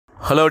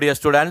Hello dear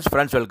students,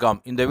 friends, welcome.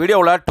 In the video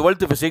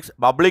 12th physics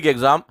public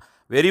exam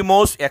very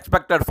most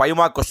expected 5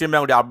 mark question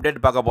bank update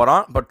பார்க்க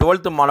போறோம். இப்போ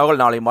 12th மாணவர்கள்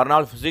நாளை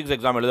மறுநாள் physics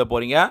exam எழுத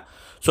போறீங்க.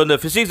 ஸோ இந்த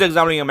physics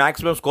exam நீங்க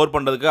மேக்ஸிமம் ஸ்கோர்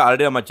பண்ணுறதுக்கு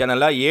ஆல்ரெடி நம்ம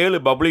சேனலில்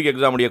 7 பப்ளிக்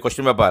எக்ஸாம் உடைய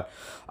கொஸ்டின் பேப்பர்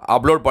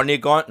அப்லோட்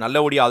பண்ணியிருக்கோம்.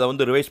 நல்லபடியாக அதை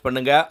வந்து ரிவைஸ்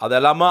பண்ணுங்கள். அது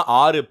இல்லாமல்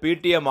 6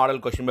 PTA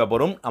மாடல் கொஸ்டின்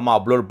பேப்பரும் நம்ம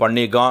அப்லோட்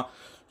பண்ணியிருக்கோம்.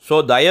 ஸோ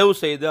தயவு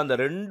செய்து அந்த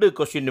 2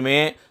 கொஸ்டினுமே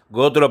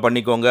கோத்ரூ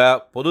பண்ணிக்கோங்க.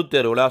 பொதுத்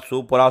தேர்வில்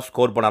சூப்பராக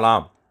ஸ்கோர்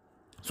பண்ணலாம்.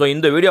 ஸோ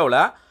இந்த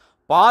வீடியோவில்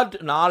பார்ட்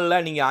 4ல்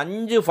நீங்கள்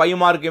 5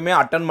 மார்க்குமே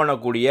அட்டன்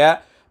பண்ணக்கூடிய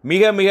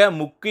மிக மிக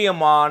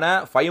முக்கியமான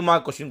 5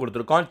 மார்க் கொஸ்டின்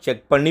கொடுத்துருக்கோம்.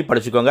 செக் பண்ணி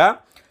படிச்சுக்கோங்க.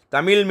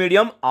 Tamil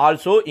medium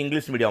also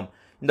English medium.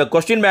 இந்த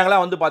கொஸ்டின்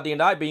பேங்க்லாம் வந்து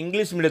பார்த்தீங்கன்னா இப்போ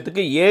English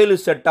மீடியத்துக்கு 7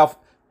 set of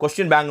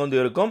question bank வந்து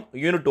இருக்கும்.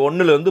 யூனிட்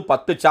 1லேருந்து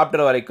 10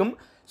 சாப்டர் வரைக்கும்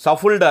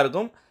சஃபுல்டாக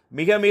இருக்கும்.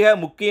 மிக மிக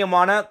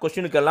முக்கியமான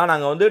கொஸ்டினுக்கெல்லாம்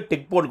நாங்கள் வந்து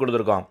டிக் போர்ட்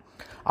கொடுத்துருக்கோம்.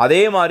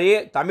 அதே மாதிரி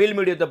தமிழ்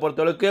மீடியத்தை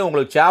பொறுத்தளவுக்கு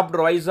உங்களுக்கு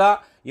சாப்டர் வைஸாக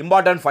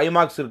இம்பார்ட்டன்ட் 5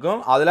 மார்க்ஸ் இருக்கும்.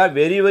 அதில்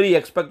வெரி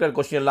எக்ஸ்பெக்டட்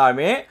கொஸ்டின்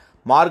எல்லாமே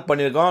மார்க்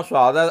பண்ணியிருக்கோம். ஸோ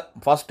அதை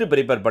ஃபஸ்ட்டு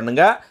ப்ரிப்பேர்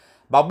பண்ணுங்கள்.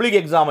 பப்ளிக்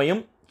எக்ஸாமையும்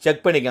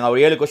செக் பண்ணிக்கோங்க.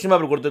 ஒரு 7 கொஸ்டின்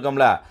பேப்பர்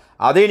கொடுத்துருக்கோம்ல,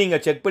 அதை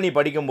நீங்கள் செக் பண்ணி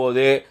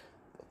படிக்கும்போது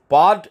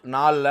பார்ட்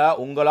 4ல்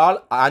உங்களால்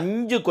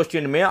 5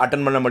 கொஸ்டினுமே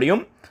அட்டன் பண்ண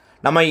முடியும்.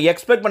 நம்ம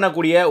எக்ஸ்பெக்ட்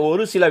பண்ணக்கூடிய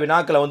ஒரு சில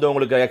வினாக்களை வந்து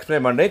உங்களுக்கு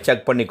எக்ஸ்பிளைன் பண்ணுறேன்,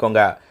 செக்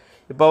பண்ணிக்கோங்க.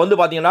 இப்போ வந்து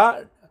பார்த்தீங்கன்னா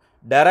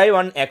derive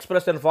an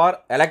expression for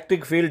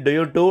electric field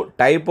due to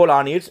dipole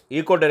on its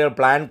equatorial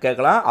plane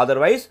கேட்கலாம்,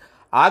 அதர்வைஸ்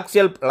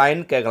ஆக்சியல்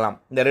லைன் கேட்கலாம்.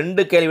 இந்த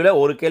 2 கேள்வியில்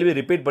ஒரு கேள்வி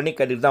ரிப்பீட் பண்ணி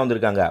கேட்டுட்டு தான்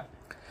வந்திருக்காங்க.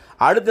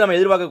 அடுத்து நம்ம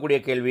எதிர்பார்க்கக்கூடிய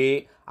கேள்வி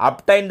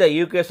obtain the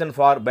equation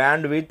for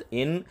bandwidth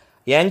in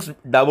Young's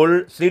double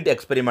slit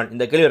experiment.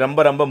 இந்த கேள்வி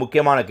ரொம்ப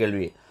முக்கியமான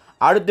கேள்வி.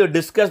 அடுத்து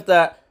discuss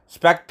the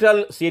spectral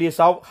series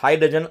of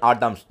hydrogen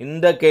atoms.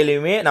 இந்த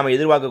கேள்வியுமே நம்ம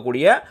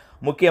எதிர்பார்க்கக்கூடிய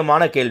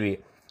முக்கியமான கேள்வி.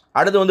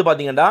 அடுத்து வந்து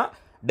பார்த்தீங்கன்னா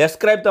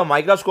describe the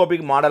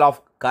microscopic model of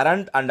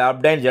current and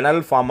obtain general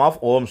form of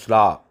Ohm's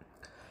law.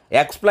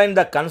 Explain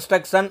the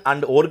construction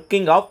and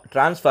working of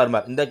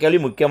transformer. இந்த கேள்வி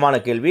முக்கியமான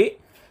கேள்வி.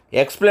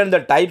 Explain the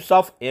types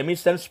of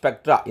emission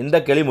spectra. இந்த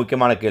கேள்வி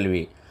முக்கியமான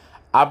கேள்வி.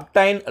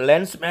 Obtain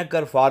lens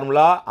maker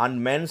formula and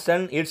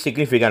mention its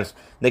significance.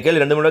 இந்த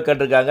கேள்வி 2 முறை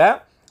கேட்டிருக்காங்க.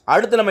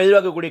 அடுத்து நம்ம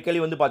எதிர்பார்க்கக்கூடிய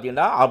கேள்வி வந்து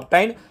பார்த்தீங்கன்னா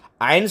obtain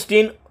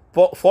Einstein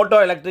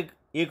photoelectric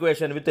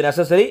equation with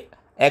necessary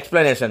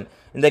explanation.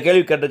 இந்த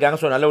கேள்வி கேட்டிருக்காங்க.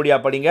 ஸோ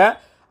நல்லபடியாக படிங்க.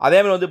 அதே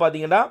மாதிரி வந்து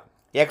பார்த்தீங்கன்னா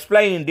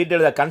explain in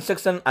detail the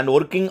construction and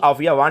working of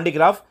a Van de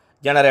Graaff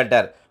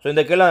generator. So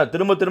இந்த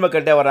கேள்வி திரும்ப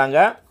கேட்டே வராங்க.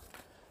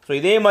 ஸோ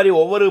இதே மாதிரி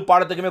ஒவ்வொரு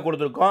பாடத்துக்குமே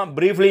கொடுத்துருக்கோம்.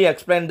 Briefly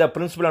explain the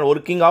principal and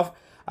working of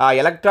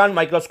electron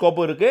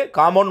microscope இருக்குது,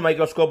 காம்பவுண்ட்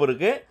மைக்ரோஸ்கோப்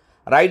இருக்குது.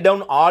 Write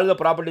down all the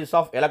properties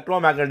of electro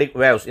magnetic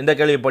waves. இந்த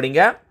கேள்வி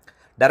படிங்க.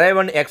 derive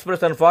an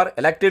expression for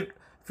electric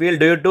field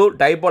due to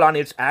dipole on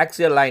its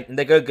axial line.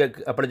 இந்த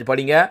கேள்வி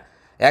படிங்க.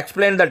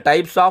 explain the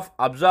types of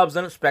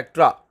absorption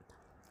spectra.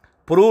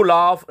 prove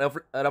law of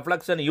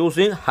reflection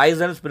using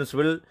Heisen's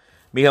principle.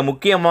 மிக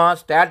முக்கியமாக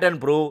stat and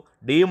prove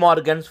De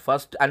Morgan's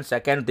first and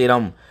second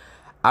theorem.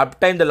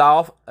 obtain the law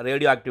of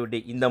radioactivity.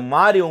 இந்த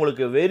மாதிரி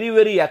உங்களுக்கு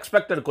very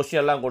expected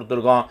question எல்லாம்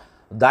கொடுத்துருக்கோம்.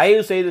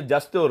 தயவு செய்து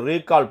ஜஸ்ட் ஒரு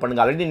ரீகால்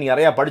பண்ணுங்கள். ஆல்ரெடி நீங்கள்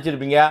நிறையா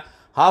படிச்சிருப்பீங்க.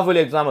 ஹாஃப்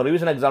இயர்லி எக்ஸாம்,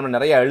 ரிவிஷன் எக்ஸாமில்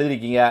நிறையா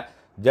எழுதிருக்கீங்க.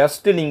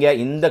 ஜஸ்ட்டு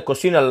நீங்கள் இந்த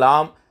கொஸ்டின்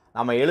எல்லாம்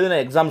நம்ம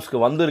எழுதின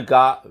எக்ஸாம்ஸ்க்கு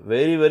வந்திருக்கா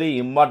வெரி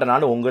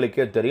இம்பார்ட்டண்டானு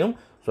உங்களுக்கே தெரியும்.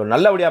 ஸோ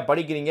நல்லபடியாக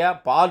படிக்கிறீங்க.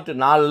 பார்ட்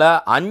 4ல்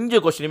 5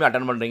 கொஸ்டினுமே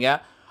அட்டன் பண்ணுறீங்க.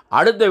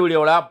 அடுத்த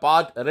வீடியோவில்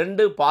பார்ட்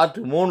 2 பார்ட்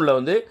 3ல்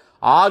வந்து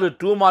 6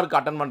 2 மார்க்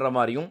அட்டன் பண்ணுற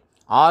மாதிரியும்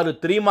 6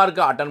 3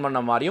 மார்க்கு அட்டன் பண்ண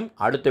மாதிரியும்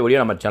அடுத்த வீடியோ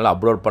நம்ம சேனலில்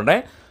அப்லோட்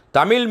பண்ணுறேன்.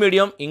 Tamil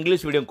medium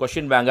English medium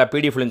question பேங்கை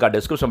PDF லிங்காக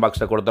description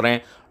பாக்ஸில் கொடுத்துறேன்.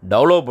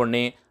 டவுன்லோட்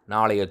பண்ணி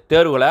நாளைய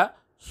தேர்வுகளை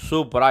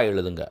சூப்பராக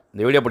எழுதுங்க.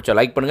 இந்த வீடியோ பிடிச்சா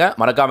லைக் பண்ணுங்கள்.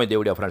 மறக்காமல் இந்த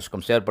வீடியோ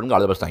ஃப்ரெண்ட்ஸ்க்கும் ஷேர் பண்ணுங்கள்.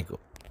 All the best. தேங்க்யூ.